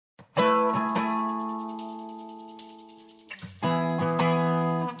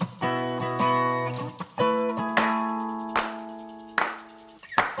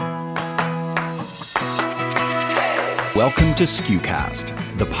Welcome to SKUcast,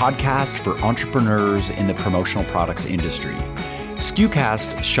 the podcast for entrepreneurs in the promotional products industry.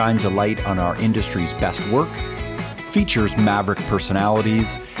 SKUcast shines a light on our industry's best work, features maverick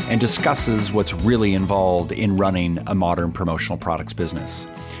personalities, and discusses what's really involved in running a modern promotional products business.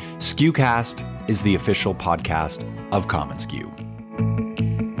 SKUcast is the official podcast of commonsku.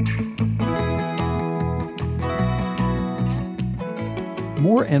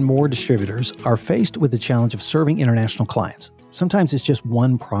 More and more distributors are faced with the challenge of serving international clients. Sometimes it's just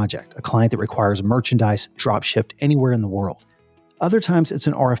one project, a client that requires merchandise drop-shipped anywhere in the world. Other times it's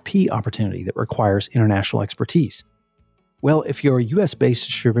an RFP opportunity that requires international expertise. Well, if you're a US-based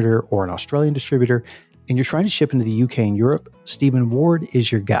distributor or an Australian distributor and you're trying to ship into the UK and Europe, Stephen Ward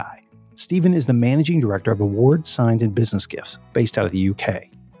is your guy. Stephen is the managing director of Ward Signs and Business Gifts, based out of the UK.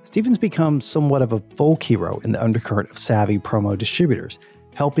 Stephen's become somewhat of a folk hero in the undercurrent of savvy promo distributors,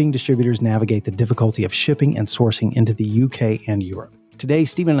 helping distributors navigate the difficulty of shipping and sourcing into the UK and Europe. Today,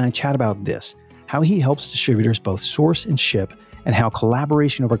 Stephen and I chat about this, how he helps distributors both source and ship, and how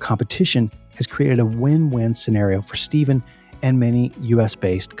collaboration over competition has created a win-win scenario for Stephen and many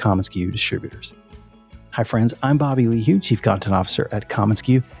US-based commonsku distributors. Hi friends, I'm Bobby Lehue, Chief Content Officer at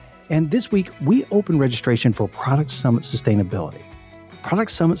commonsku, and this week we open registration for Product Summit Sustainability.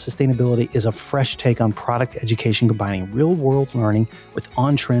 Product Summit Sustainability is a fresh take on product education combining real-world learning with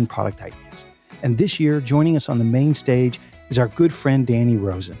on-trend product ideas. And this year, joining us on the main stage is our good friend Danny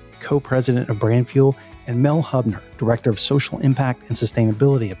Rosen, co-president of Brandfuel, and Mel Hubner, director of social impact and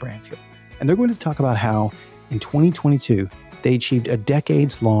sustainability at Brandfuel. And they're going to talk about how, in 2022, they achieved a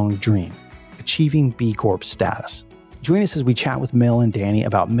decades-long dream, achieving B Corp status. Join us as we chat with Mel and Danny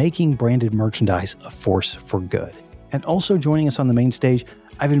about making branded merchandise a force for good. And also joining us on the main stage,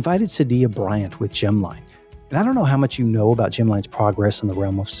 I've invited Sadia Bryant with Gemline. And I don't know how much you know about Gemline's progress in the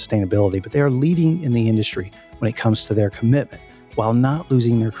realm of sustainability, but they are leading in the industry when it comes to their commitment while not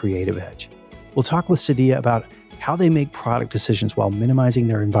losing their creative edge. We'll talk with Sadia about how they make product decisions while minimizing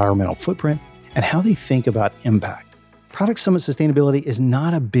their environmental footprint and how they think about impact. Product Summit Sustainability is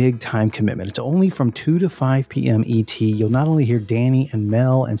not a big time commitment. It's only from 2 to 5 p.m. ET. You'll not only hear Danny and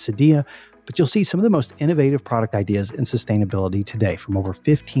Mel and Sadia, but you'll see some of the most innovative product ideas in sustainability today from over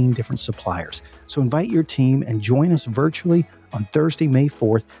 15 different suppliers. So invite your team and join us virtually on Thursday, May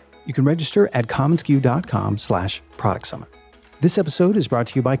 4th. You can register at commonsku.com/product summit. This episode is brought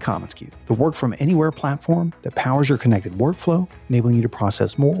to you by commonsku, the work from anywhere platform that powers your connected workflow, enabling you to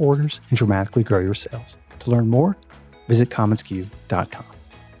process more orders and dramatically grow your sales. To learn more, visit commonsku.com.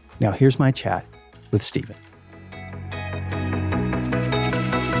 Now here's my chat with Stephen.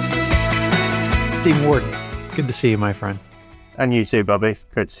 Stephen Ward, good to see you, my friend. And you too, Bobby.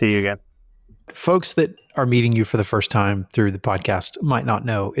 Great to see you again. Folks that are meeting you for the first time through the podcast might not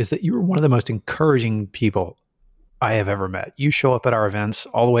know is that you are one of the most encouraging people I have ever met. You show up at our events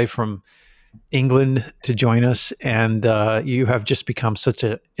all the way from England to join us, and you have just become such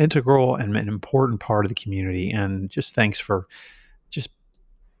an integral and an important part of the community. And just thanks for just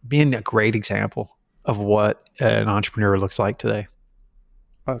being a great example of what an entrepreneur looks like today.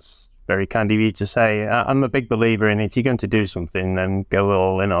 That's very kind of you to say. I'm a big believer in if you're going to do something, then go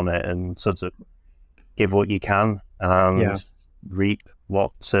all in on it and sort of give what you can and reap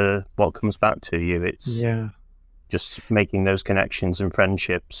what comes back to you. It's just making those connections and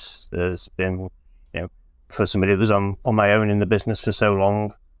friendships has been, for somebody that was on my own in the business for so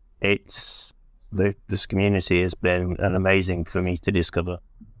long, it's this community has been an amazing for me to discover.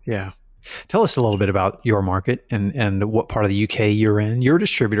 Yeah. Tell us a little bit about your market and what part of the UK you're in. You're a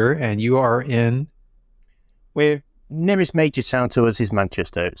distributor and you are in... Nearest major town to us is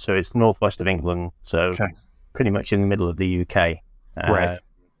Manchester, so it's northwest of England, so pretty much in the middle of the UK. Right.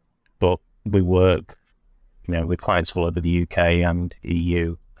 But we work, with clients all over the UK and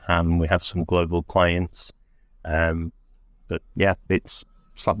EU, and we have some global clients. But yeah, it's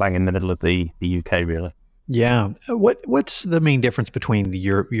slap bang in the middle of the UK, really. Yeah. What's the main difference between the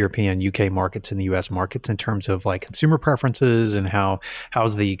European UK markets and the US markets in terms of like consumer preferences and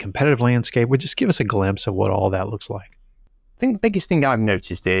how's the competitive landscape? Would just give us a glimpse of what all that looks like. I think the biggest thing I've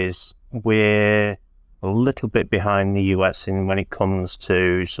noticed is we're a little bit behind the US when it comes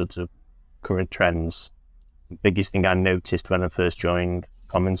to sort of current trends. The biggest thing I noticed when I first joined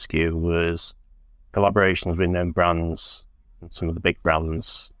commonsku was collaborations with known brands and some of the big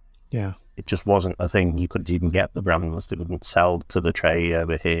brands. Yeah. It just wasn't a thing. You couldn't even get the brands. They wouldn't sell to the trade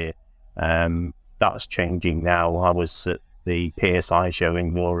over here. That's changing now. I was at the PSI show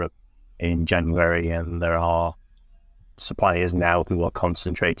in Europe in January, and there are suppliers now who are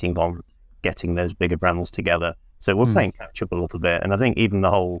concentrating on getting those bigger brands together. So we're playing catch up a little bit. And I think even the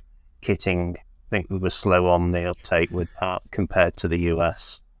whole kitting think we were slow on the uptake with that compared to the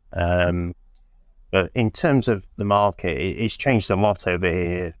US. But in terms of the market, it's changed a lot over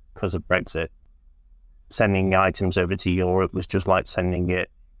here because of Brexit. Sending items over to Europe was just like sending it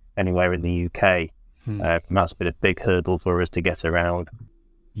anywhere in the UK. That's been a big hurdle for us to get around.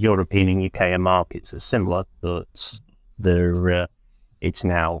 European and UK markets are similar, but it's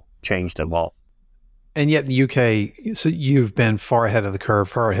now changed a lot. And yet the UK, so you've been far ahead of the curve,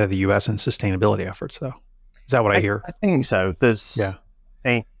 far ahead of the US in sustainability efforts, though. Is that what I hear? I think so.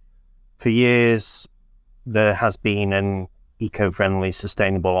 For years, there has been an eco-friendly,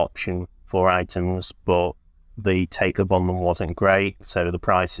 sustainable option for items, but the take-up on them wasn't great, so the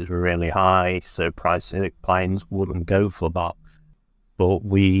prices were really high, so clients wouldn't go for that. But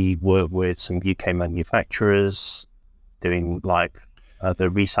we work with some UK manufacturers doing like the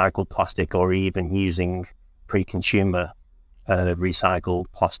recycled plastic, or even using pre-consumer recycled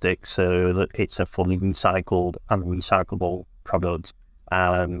plastic, so that it's a fully recycled and recyclable product.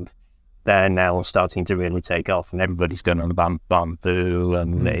 And they're now starting to really take off, and everybody's going on about bamboo,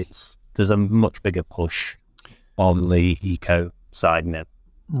 and there's a much bigger push on the eco side now.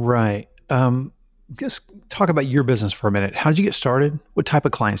 Right. Just talk about your business for a minute. How did you get started? What type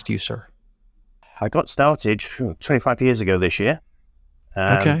of clients do you serve? I got started 25 years ago this year.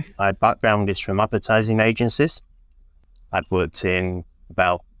 Okay. My background is from advertising agencies. I've worked in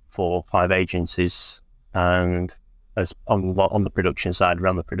about 4 or 5 agencies, and as on the production side,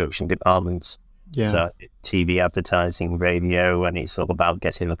 around the production departments. Yeah. So TV advertising, radio, and it's all about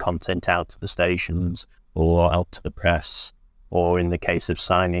getting the content out to the stations or out to the press, or in the case of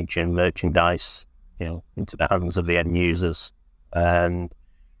signage and merchandise, into the hands of the end users. And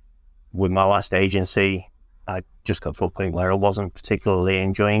with my last agency, I just got to a point where I wasn't particularly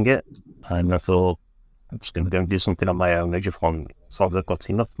enjoying it, and I thought, I'm just going to go and do something on my own. So I've got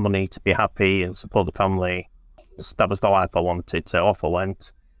enough money to be happy and support the family. That was the life I wanted, so off I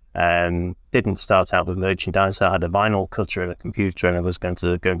went. Didn't start out with merchandise. I had a vinyl cutter and a computer, and I was going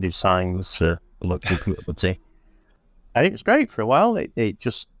to go and do signs for the local community. And it was great for a while. It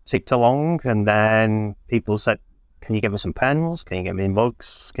just ticked along, and then people said, can you get me some pens? Can you get me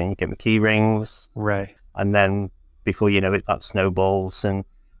mugs? Can you get me key rings? Right. And then before you know it, that snowballs.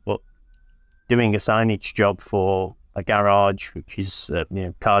 But doing a signage job for a garage, which is a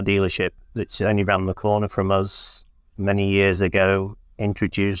car dealership that's only around the corner from us, many years ago,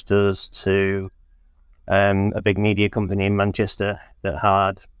 introduced us to a big media company in Manchester that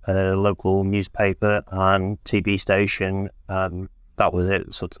had a local newspaper and TV station, and that was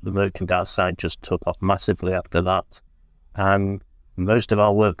it. So the merchandise side just took off massively after that. And most of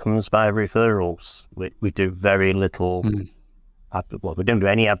our work comes by referrals. We do very little, we don't do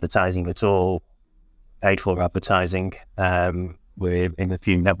any advertising at all, paid for advertising. We're in a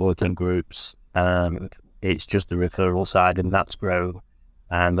few networking groups. It's just the referral side, and that's grown.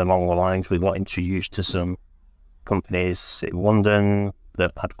 And along the lines, we got introduced to some companies in London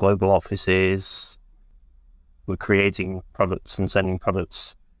that had global offices. We're creating products and sending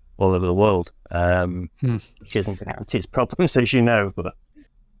products all over the world, which isn't without its problems, as you know. But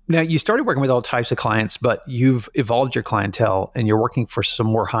now, you started working with all types of clients, but you've evolved your clientele, and you're working for some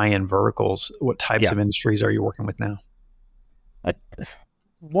more high-end verticals. What types of industries are you working with now?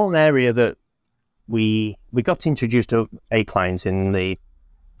 One area that we got introduced to a client in the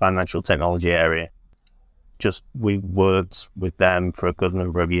financial technology area. We worked with them for a good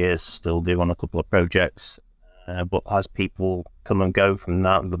number of years, still do on a couple of projects. But as people come and go from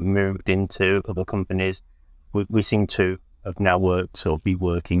that and moved into other companies, we seem to have now worked or be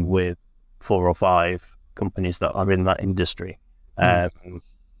working with 4 or 5 companies that are in that industry. And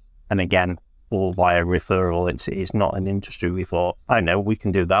again, all via referral. It's not an industry we thought, I know we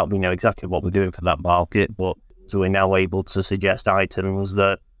can do that. We know exactly what we're doing for that market. But so we're now able to suggest items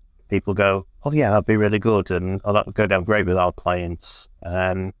that people go, oh yeah, that'd be really good, and that would go down great with our clients.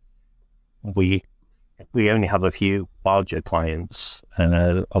 We only have a few larger clients,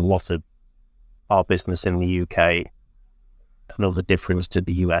 and a lot of our business in the UK. Another difference to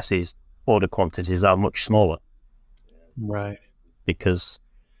the US is order quantities are much smaller. Right. Because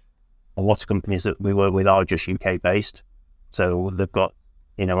a lot of companies that we work with are just UK based. So they've got,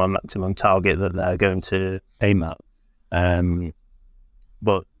 a maximum target that they're going to aim at.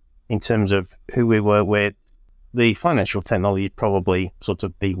 But in terms of who we work with, the financial technology is probably sort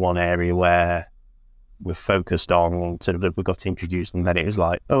of the one area where we're focused on, sort of we got introduced, and then it was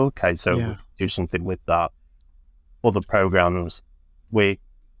like, oh, okay, so we'll do something with that. Other programs, we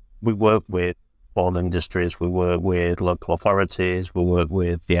work with all industries. We work with local authorities, we work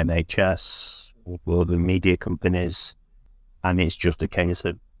with the NHS, we work with media companies, and it's just a case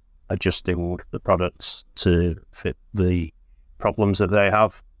of adjusting the products to fit the problems that they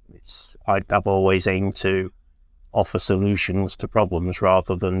have. I've always aimed to offer solutions to problems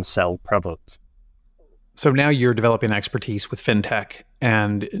rather than sell products. So now you're developing expertise with fintech,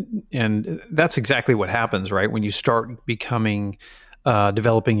 and that's exactly what happens, right? When you start becoming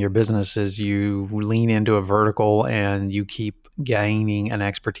developing your businesses, you lean into a vertical and you keep gaining an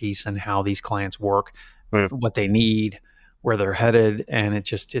expertise in how these clients work, what they need, where they're headed, and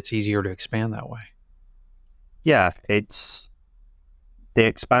it's easier to expand that way. Yeah, the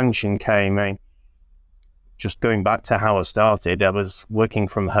expansion came. Just going back to how I started, I was working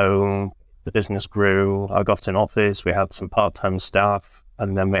from home. The business grew. I got an office. We had some part-time staff,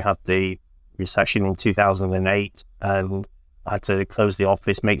 and then we had the recession in 2008, and I had to close the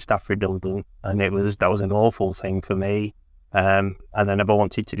office, make staff redundant, and that was an awful thing for me. And I never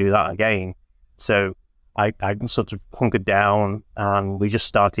wanted to do that again. So I sort of hunkered down, and we just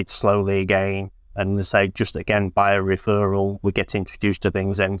started slowly again. And say just again by a referral, we get introduced to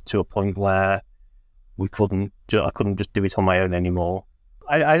things, and to a point where I couldn't just do it on my own anymore.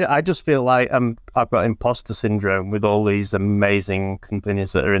 I just feel like I've got imposter syndrome with all these amazing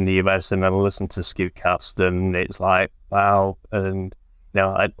companies that are in the US, and I listen to Scootcast, and it's like, wow. And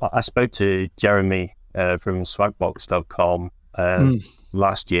I spoke to Jeremy from swagbox.com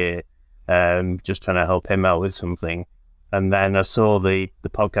last year, just trying to help him out with something. And then I saw the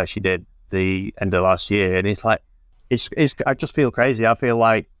podcast you did the end of last year, and it's like, I just feel crazy. I feel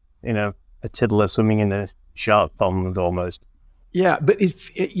like, a tiddler swimming in a shark pond almost. Yeah, but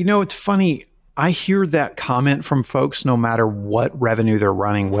it's funny. I hear that comment from folks no matter what revenue they're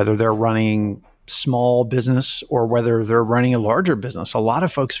running, whether they're running small business or whether they're running a larger business. A lot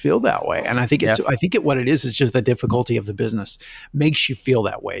of folks feel that way. And I think what it is just the difficulty of the business makes you feel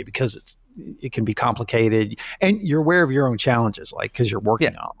that way, because it can be complicated, and you're aware of your own challenges, like, because you're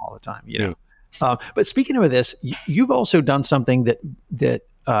working on it all the time, But speaking of this, you've also done something that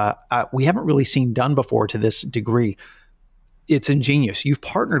we haven't really seen done before to this degree. It's ingenious. You've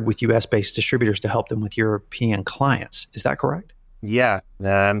partnered with US-based distributors to help them with European clients. Is that correct? Yeah.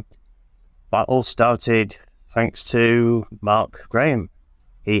 That all started thanks to Mark Graham.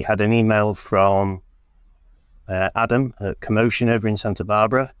 He had an email from Adam at Commotion over in Santa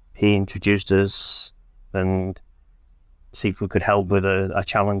Barbara. He introduced us and see if we could help with a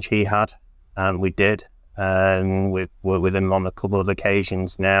challenge he had, and we did. And we've worked with him on a couple of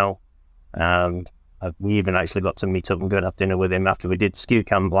occasions now, and we even actually got to meet up and go and have dinner with him after we did SKU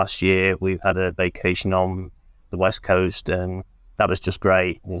Camp last year. We've had a vacation on the West Coast, and that was just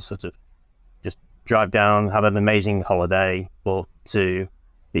great. And sort of just drive down, have an amazing holiday, but to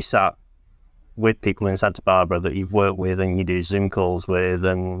be sat with people in Santa Barbara that you've worked with and you do Zoom calls with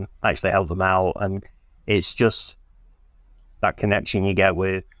and actually help them out. And it's just that connection you get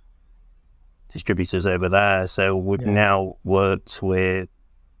with distributors over there. So we've now worked with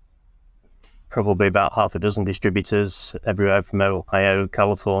probably about half a dozen distributors everywhere from Ohio,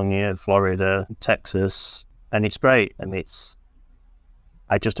 California, Florida, Texas, and it's great. And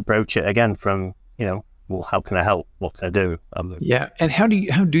I just approach it again from, well, how can I help? What can I do? And how do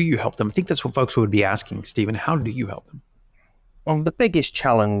you help them? I think that's what folks would be asking, Stephen. How do you help them? Well, the biggest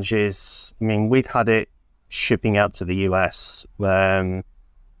challenge is, we've had it shipping out to the US,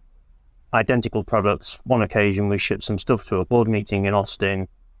 identical products. One occasion we shipped some stuff to a board meeting in Austin,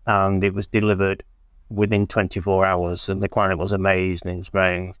 and it was delivered within 24 hours, and the client was amazed, and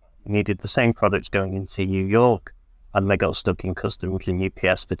he needed the same products going into New York, and they got stuck in customs and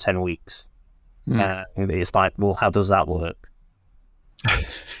UPS for 10 weeks. And it's like, well, how does that work?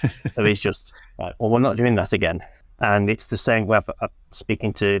 So it's just like, well, we're not doing that again. And it's the same way,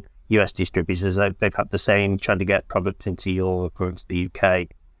 speaking to US distributors, they've had the same, trying to get product into Europe or into the UK.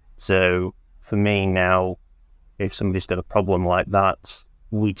 So for me now, if somebody's got a problem like that,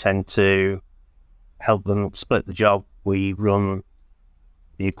 we tend to help them split the job. We run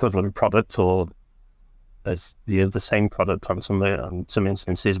the equivalent product or as the same product on some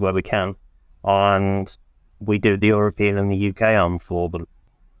instances where we can, and we do the European and the UK arm for them.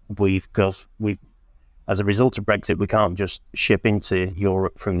 As a result of Brexit, we can't just ship into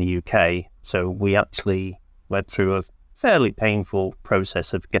Europe from the UK, so we actually went through a fairly painful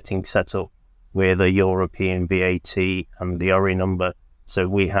process of getting set up with a European VAT and the ORI number. So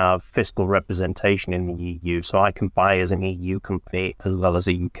we have fiscal representation in the EU, so I can buy as an EU company as well as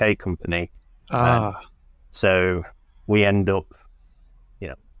a UK company. So we end up,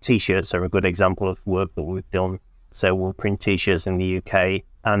 T-shirts are a good example of work that we've done. So we'll print T-shirts in the UK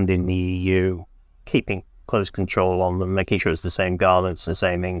and in the EU, keeping close control on them, making sure it's the same garments, the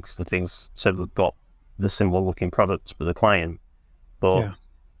same inks, the things, so we've got the similar looking products for the client. But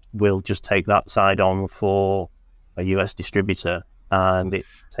we'll just take that side on for a US distributor, and it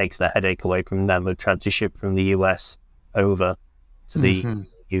takes the headache away from them of trying to ship from the US over to the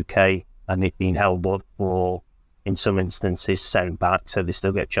UK, and it being held up or in some instances sent back, so they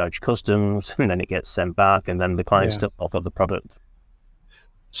still get charged customs, and then it gets sent back, and then the client still not got the product.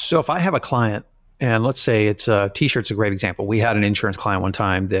 So if I have a client, and let's say it's T-shirt's a great example. We had an insurance client one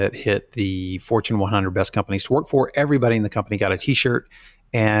time that hit the Fortune 100 best companies to work for. Everybody in the company got a T-shirt,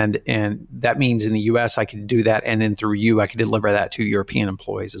 and that means in the U.S. I could do that, and then through you I could deliver that to European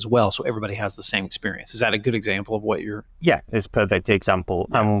employees as well. So everybody has the same experience. Is that a good example of what you're? Yeah, it's a perfect example,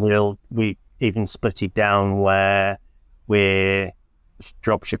 and we even split it down where we're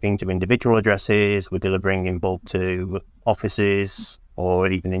drop shipping to individual addresses, we're delivering in bulk to offices, or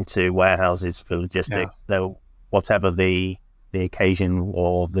even into warehouses for logistics. Yeah. So whatever the occasion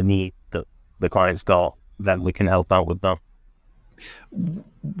or the need that the client's got, then we can help out with that.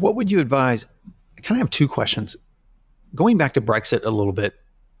 What would you advise? I kind of have two questions. Going back to Brexit a little bit,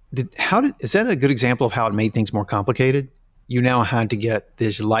 is that a good example of how it made things more complicated? You now had to get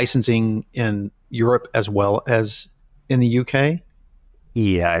this licensing in Europe as well as in the UK?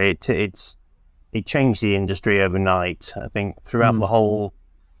 Yeah, it changed the industry overnight. I think throughout the whole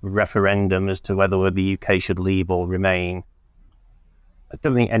referendum as to whether the UK should leave or remain, I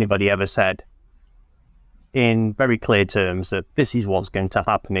don't think anybody ever said in very clear terms that this is what's going to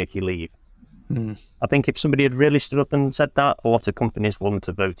happen if you leave. I think if somebody had really stood up and said that, a lot of companies wouldn't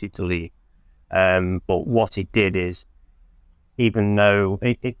have voted to leave. But what it did is, even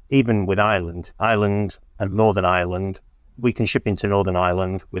with Ireland and Northern Ireland, we can ship into Northern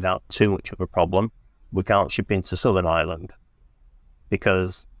Ireland without too much of a problem. We can't ship into Southern Ireland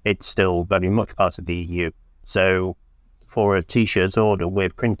because it's still very much part of the EU. So for a T-shirt order, we're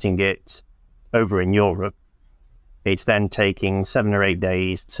printing it over in Europe. It's then taking 7 or 8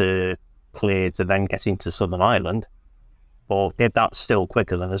 days to clear to then get into Southern Ireland. But if that's still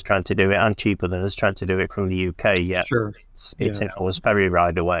quicker than us trying to do it and cheaper than us trying to do it from the UK, sure. It's an hour's ferry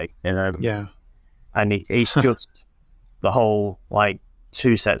ride away. Yeah. And it's just the whole,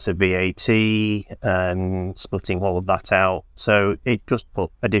 2 sets of VAT and splitting all of that out. So it just put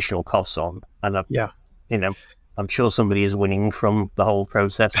additional costs on. And I'm sure somebody is winning from the whole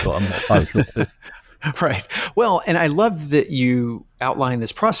process, but I'm not quite sure. Right. Well, and I love that you outline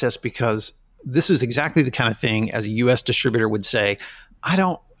this process, because this is exactly the kind of thing as a U.S. distributor would say,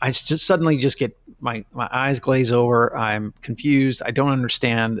 I just suddenly just get my eyes glaze over. I'm confused. I don't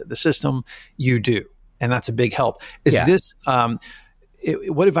understand the system. You do. And that's a big help.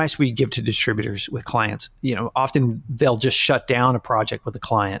 What advice would you give to distributors with clients? Often they'll just shut down a project with a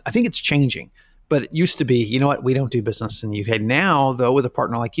client. I think it's changing, but it used to be, you know what, we don't do business in the UK. Now, though, with a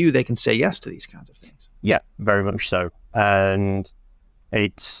partner like you, they can say yes to these kinds of things. Yeah, very much so. And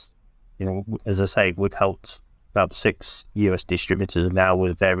it's, as I say, we've helped about 6 US distributors now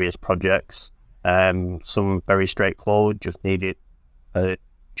with various projects. Some very straightforward, just needed a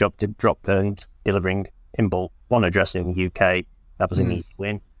job to drop and delivering in bulk, one address in the UK. That was an easy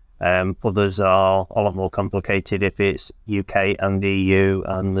win. Others are a lot more complicated if it's UK and EU,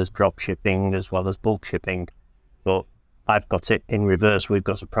 and there's drop shipping as well as bulk shipping. But I've got it in reverse. We've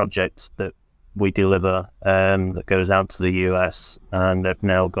got a project that we deliver that goes out to the US, and they've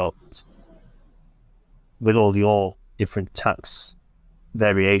now got, with all your different tax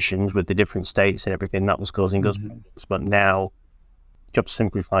variations with the different states and everything, that was causing us problems. But now, job's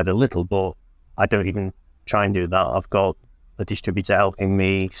simplified a little, but I don't even try and do that. I've got a distributor helping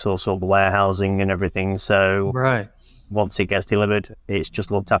me source all the warehousing and everything. So once it gets delivered, it's just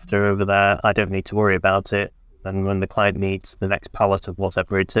looked after over there. I don't need to worry about it. And when the client needs the next pallet of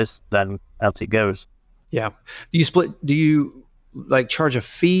whatever it is, then out it goes. Yeah. Do you charge a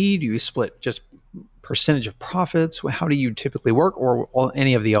fee? Do you split just percentage of profits? How do you typically work, or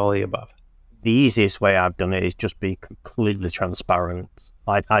any of all the above? The easiest way I've done it is just be completely transparent.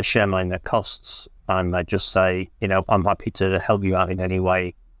 I share my net costs, and I just say, I'm happy to help you out in any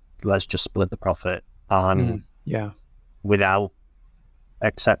way. Let's just split the profit. And without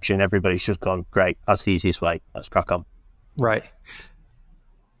exception, everybody's just gone, great, that's the easiest way. Let's crack on. Right.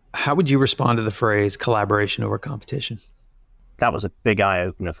 How would you respond to the phrase collaboration over competition? That was a big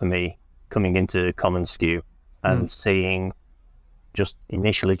eye-opener for me, coming into commonsku and seeing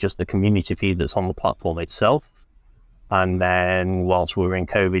initially just the community feed that's on the platform itself. And then whilst we were in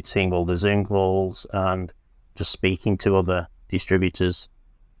COVID, seeing all the Zoom calls and just speaking to other distributors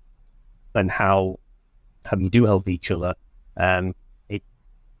and how you do help each other.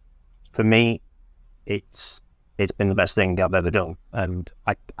 For me, it's been the best thing I've ever done. And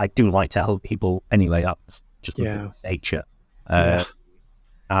I do like to help people anyway. That's just nature.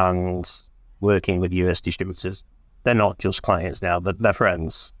 and working with US distributors. They're not just clients now, but they're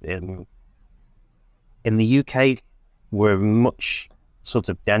friends. In the UK, we're a much sort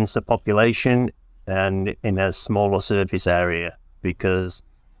of denser population and in a smaller surface area, because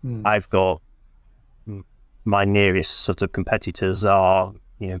I've got my nearest sort of competitors are,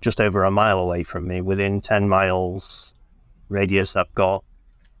 just over a mile away from me. Within 10 miles radius, I've got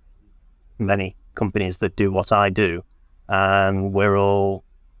many companies that do what I do, and we're all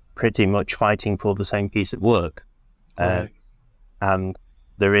pretty much fighting for the same piece of work. Right. And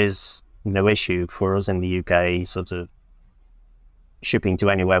there is no issue for us in the UK sort of shipping to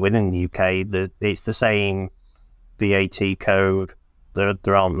anywhere within the UK. It's the same VAT code.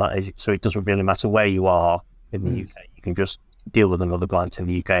 There aren't that, so it doesn't really matter where you are in the UK. You can just deal with another client in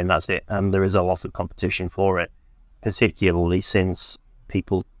the UK and that's it. And there is a lot of competition for it, particularly since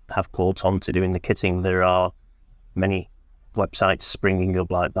people have caught on to doing the kitting. There are many websites springing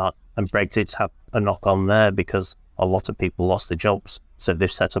up like that, and Brexit's had a knock on there because a lot of people lost their jobs, so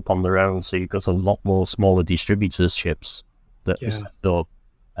they've set up on their own. So you've got a lot more smaller distributorships that are set up,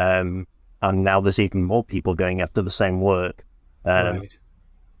 and now there's even more people going after the same work. Right.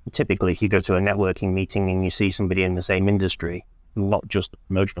 Typically, if you go to a networking meeting and you see somebody in the same industry, not just the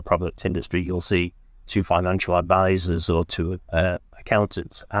promotional product industry, you'll see 2 financial advisors or 2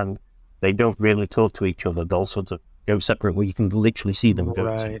 accountants, and they don't really talk to each other. They'll sort of go separate, where you can literally see them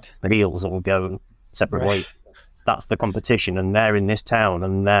go to the heels or go separate ways. That's the competition, and they're in this town,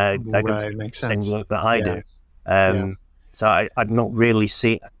 and they're going to do the same work that I do. So I've not really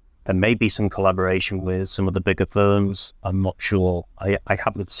seen. There may be some collaboration with some of the bigger firms. I'm not sure. I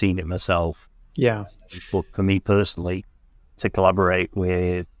haven't seen it myself. Yeah. But for me personally, to collaborate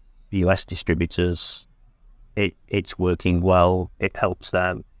with US distributors, it's working well. It helps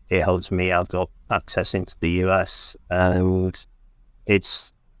them. It helps me. I've got access into the US, and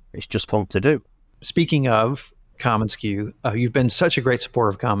it's just fun to do. Speaking of commonsku, you've been such a great supporter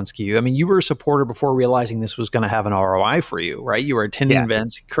of commonsku. I mean, you were a supporter before realizing this was going to have an ROI for you, right? You were attending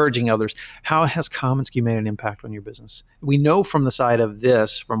events, encouraging others. How has commonsku made an impact on your business? We know from the side of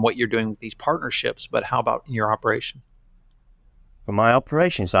this, from what you're doing with these partnerships, but how about in your operation? For my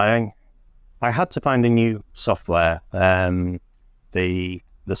operations, I had to find a new software. The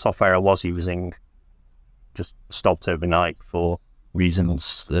software I was using just stopped overnight for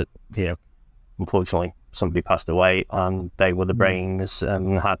reasons that, unfortunately, somebody passed away, and they were the brains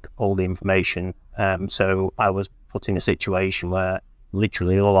and had all the information. So I was put in a situation where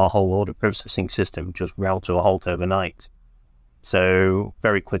literally all our whole order processing system just ground to a halt overnight. So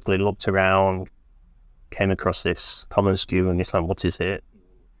very quickly looked around, came across this commonsku, and it's like, what is it?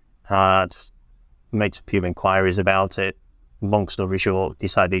 Had made a few inquiries about it. Long story short,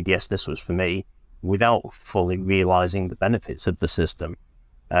 decided yes, this was for me, without fully realizing the benefits of the system.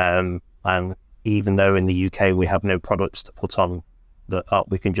 And even though in the UK we have no products to put on that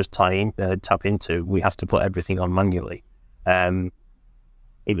we can just tap into, we have to put everything on manually.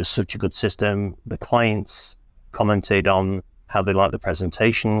 It was such a good system. The clients commented on how they liked the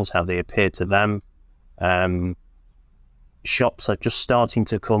presentations, how they appeared to them. Shops are just starting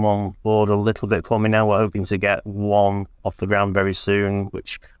to come on board a little bit for me now. We're hoping to get one off the ground very soon,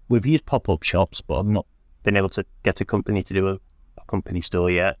 which we've used pop-up shops, but I've not been able to get a company to do a company store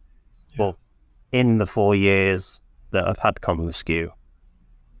yet. But in the 4 years that I've had commonsku,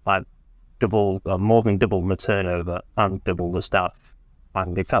 I've more than doubled my turnover and doubled the staff.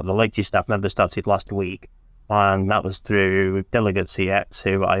 And in fact, the latest staff member started last week, and that was through Delegate CX,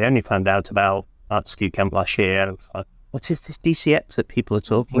 who I only found out about at SKU Camp last year. And I was like, what is this DCX that people are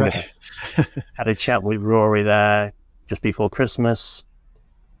talking about? Had a chat with Rory there just before Christmas,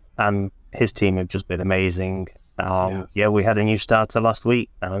 and his team have just been amazing. We had a new starter last week,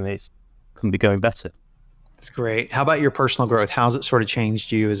 and it couldn't be going better. That's great. How about your personal growth? How's it sort of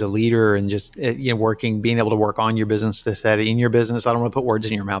changed you as a leader and just being able to work on your business instead of in your business? I don't want to put words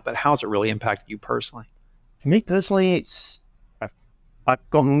in your mouth, but how's it really impacted you personally? For me personally, I've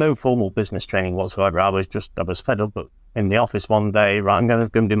got no formal business training whatsoever. I was fed up in the office one day, right, I'm going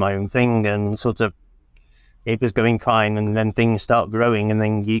to do my own thing, and sort of it was going fine, and then things start growing, and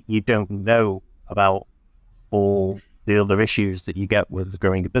then you don't know about all the other issues that you get with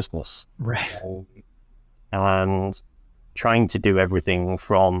growing a business. Right. And trying to do everything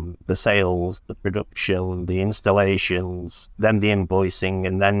from the sales, the production, the installations, then the invoicing,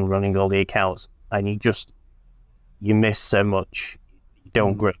 and then running all the accounts, and you miss so much. You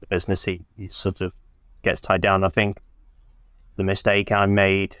don't grow the business. It sort of gets tied down. I think the mistake I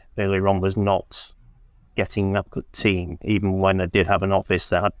made earlier on was not getting that good team, even when I did have an office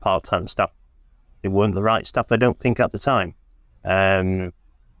that had part-time staff. They weren't the right staff, I don't think, at the time.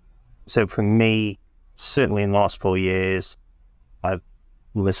 So for me, certainly in the last 4 years, I've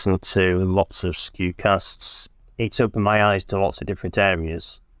listened to lots of SKUcasts. It's opened my eyes to lots of different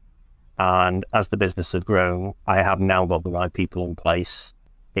areas. And as the business has grown, I have now got the right people in place.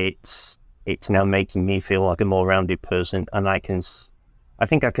 It's now making me feel like a more rounded person, and I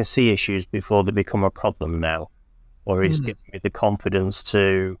think I can see issues before they become a problem now, or it's giving me the confidence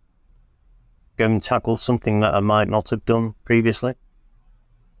to go and tackle something that I might not have done previously.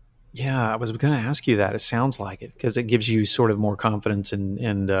 Yeah, I was going to ask you that. It sounds like it, because it gives you sort of more confidence and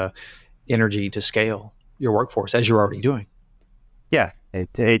energy to scale your workforce, as you're already doing. Yeah,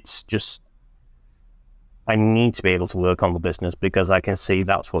 it's just, I need to be able to work on the business because I can see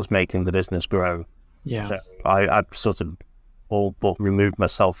that's what's making the business grow. Yeah. So I've sort of all but removed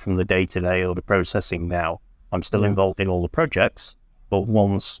myself from the day-to-day or the processing now. I'm still involved in all the projects, but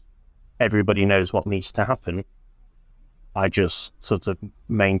once everybody knows what needs to happen, I just sort of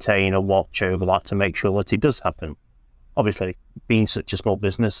maintain a watch over that to make sure that it does happen. Obviously, being such a small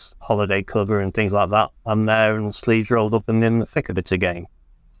business, holiday cover and things like that, I'm there and sleeves rolled up and in the thick of it again.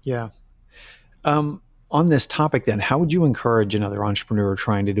 Yeah. On this topic then, how would you encourage another entrepreneur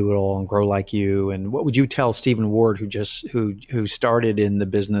trying to do it all and grow like you? And what would you tell Stephen Ward, who started in the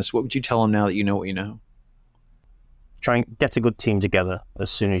business? What would you tell him now that you know what you know? Try and get a good team together as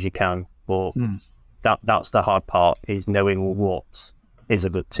soon as you can. But that's the hard part, is knowing what is a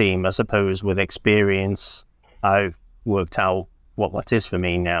good team. I suppose with experience, I've worked out what that is for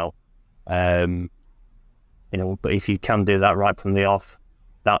me now. But if you can do that right from the off,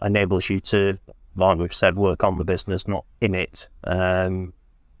 that enables you to, like we've said, work on the business, not in it.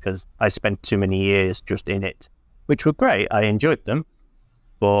 Because I spent too many years just in it, which were great. I enjoyed them,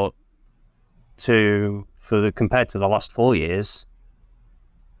 but compared to the last 4 years,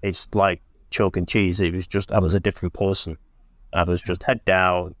 it's like chalk and cheese. It was just, I was a different person. I was just head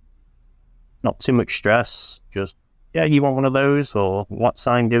down, not too much stress, just, yeah, you want one of those, or what's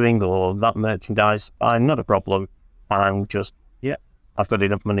I'm doing, or that merchandise, fine, not a problem. I'm just, yeah, I've got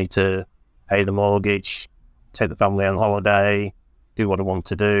enough money to pay the mortgage, take the family on holiday, do what I want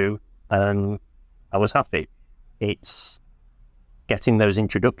to do, and I was happy. It's getting those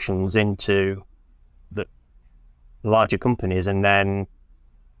introductions into the larger companies and then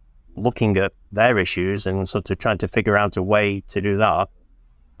looking at their issues and sort of trying to figure out a way to do that.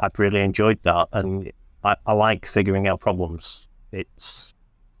 I've really enjoyed that, and I like figuring out problems. It's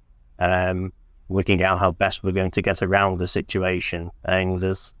working out how best we're going to get around the situation. And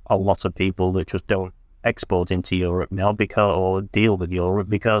there's a lot of people that just don't export into Europe now or deal with Europe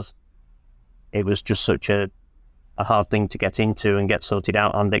because it was just such a hard thing to get into and get sorted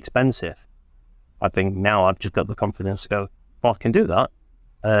out and expensive. I think now I've just got the confidence to go, well, I can do that.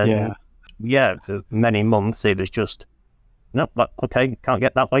 For many months it was just, no, okay, can't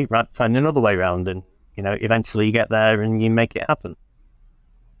get that way, right, find another way around, and eventually you get there and you make it happen.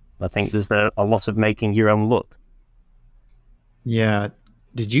 I think there's a lot of making your own luck. Yeah.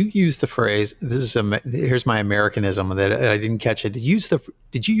 Did you use the phrase, here's my Americanism that I didn't catch it. Did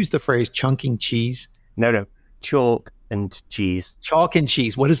you use the phrase chunking cheese? No, chalk and cheese. Chalk and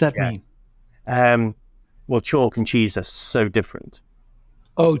cheese. What does that mean? Well, chalk and cheese are so different.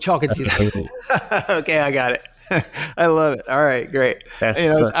 Oh, chalk and cheese. Okay, I got it. I love it. All right, great.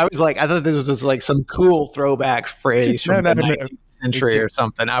 Yes, I was like, I thought this was just like some cool throwback phrase from the 19th century or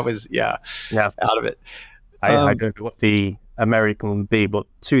something. I was, out of it. I don't know what the American would be, but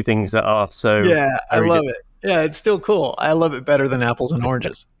two things that are so. Yeah, I love it. Yeah, it's still cool. I love it better than apples and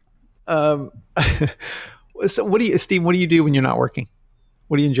oranges. So Steve, what do you do when you're not working?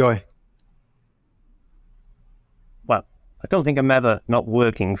 What do you enjoy? Well, I don't think I'm ever not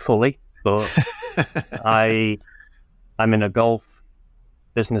working fully, but I'm in a golf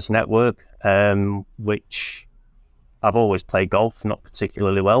business network, which I've always played golf, not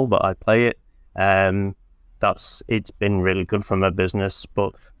particularly well, but I play it. It's been really good for my business,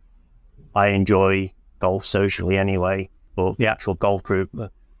 but I enjoy golf socially anyway. But the actual golf group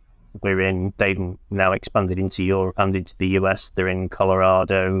we're in, they've now expanded into Europe and into the US. They're in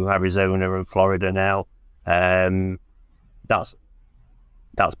Colorado, Arizona, and Florida now.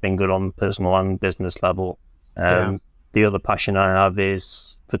 That's been good on personal and business level. The other passion I have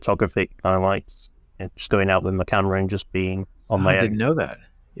is photography. I like just going out with my camera and just being on my own. I didn't know that.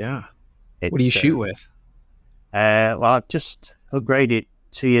 Yeah. What do you shoot with? Well, I just upgraded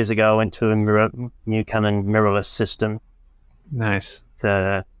 2 years ago. I went to a new Canon mirrorless system. Nice.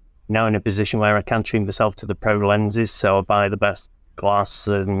 Now in a position where I can treat myself to the pro lenses, so I buy the best glass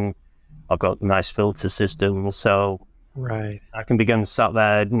and I've got a nice filter system, so right, I can begin sat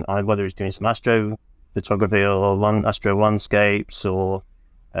there, whether it's doing some astro photography or astro landscapes or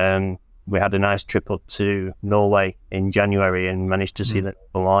We had a nice trip up to Norway in January and managed to see the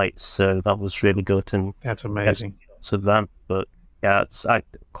lights. So that was really good. And that's amazing. So that, but yeah, I'm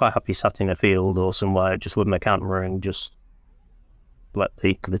quite happy sat in a field or somewhere just with my camera and just let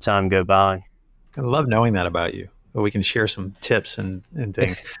the time go by. I love knowing that about you. We can share some tips and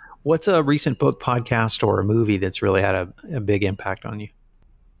things. What's a recent book, podcast, or a movie that's really had a big impact on you?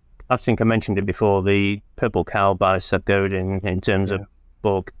 I think I mentioned it before, the Purple Cow by Seth Godin in terms of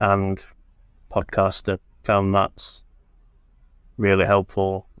book and podcast. I found that's really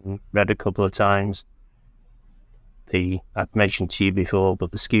helpful. Read a couple of times. I've mentioned to you before,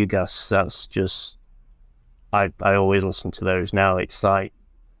 but the Skewcast, that's just, I always listen to those now. It's like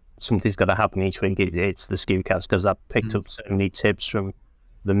something's got to happen each week. It's the Skewcast, because I've picked up so many tips from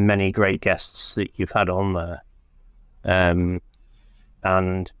the many great guests that you've had on there.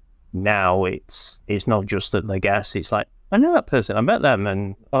 And now it's not just that they're guests, it's like, I know that person, I met them,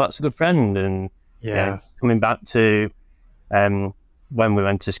 and that's a good friend. And coming back to when we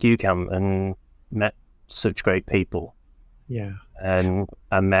went to Skew Camp and met such great people. Yeah. And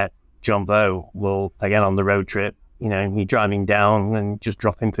I met John Bowe. Well, again, on the road trip, you're driving down and just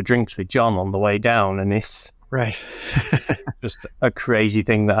dropping for drinks with John on the way down. And it's right. just a crazy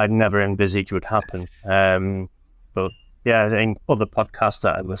thing that I'd never envisaged would happen. But yeah, I think other podcasts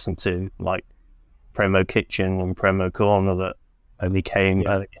that I listen to, like Promo Kitchen and Promo Corner, that I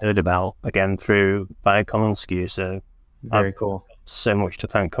heard about again through by Common Skew. So very cool. So much to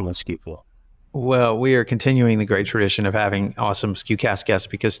thank Common Skew for. Well, we are continuing the great tradition of having awesome Skewcast guests,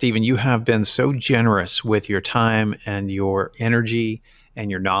 because Stephen, you have been so generous with your time and your energy and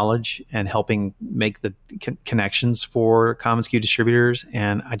your knowledge and helping make the connections for Common Skew distributors.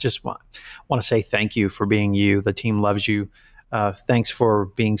 And I just want to say thank you for being you. The team loves you. Thanks for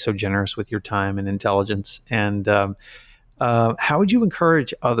being so generous with your time and intelligence. And how would you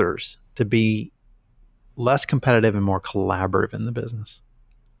encourage others to be less competitive and more collaborative in the business?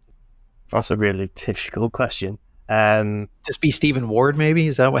 That's a really difficult question. Just be Stephen Ward, maybe?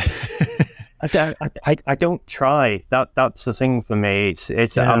 Is that what? I don't try. That's the thing for me.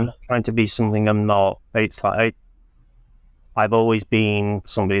 It's I'm not trying to be something I'm not. It's like I've always been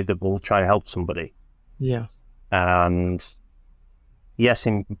somebody that will try to help somebody. Yeah. And yes,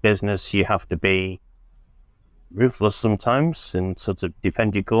 in business you have to be ruthless sometimes and sort of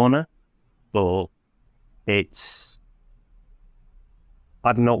defend your corner, but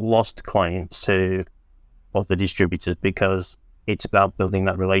I've not lost clients to other distributors because it's about building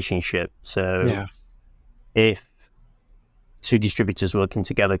that relationship. So if two distributors working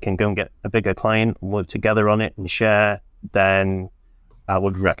together can go and get a bigger client, work together on it and share, then I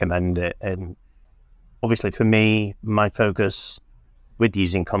would recommend it. And obviously for me, my focus with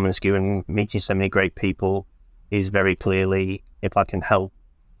using Common Skew and meeting so many great people is very clearly, if I can help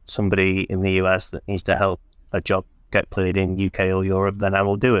somebody in the US that needs to help a job get played in UK or Europe, then I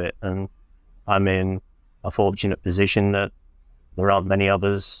will do it. And I'm in a fortunate position that there aren't many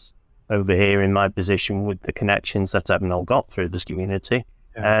others over here in my position with the connections that I've now got through this community,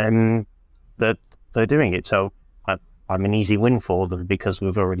 that they're doing it. So I'm an easy win for them because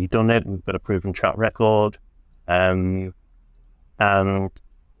we've already done it. We've got a proven track record. And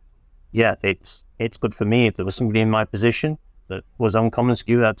yeah, it's good for me. If there was somebody in my position that was on Common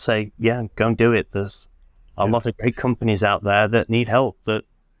Skew, I'd say, yeah, go and do it. There's a lot of great companies out there that need help.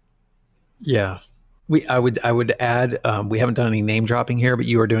 I would add, we haven't done any name dropping here, but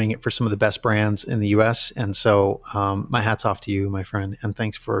you are doing it for some of the best brands in the US. And so my hat's off to you, my friend. And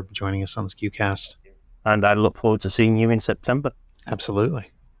thanks for joining us on the Skewcast. And I look forward to seeing you in September.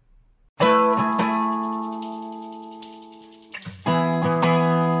 Absolutely.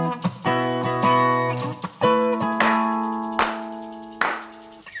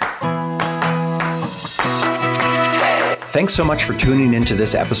 Thanks so much for tuning into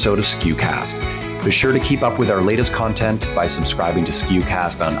this episode of Skewcast. Be sure to keep up with our latest content by subscribing to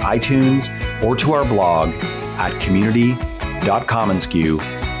Skewcast on iTunes or to our blog at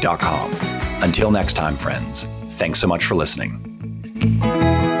community.commonskew.com. Until next time, friends, thanks so much for listening.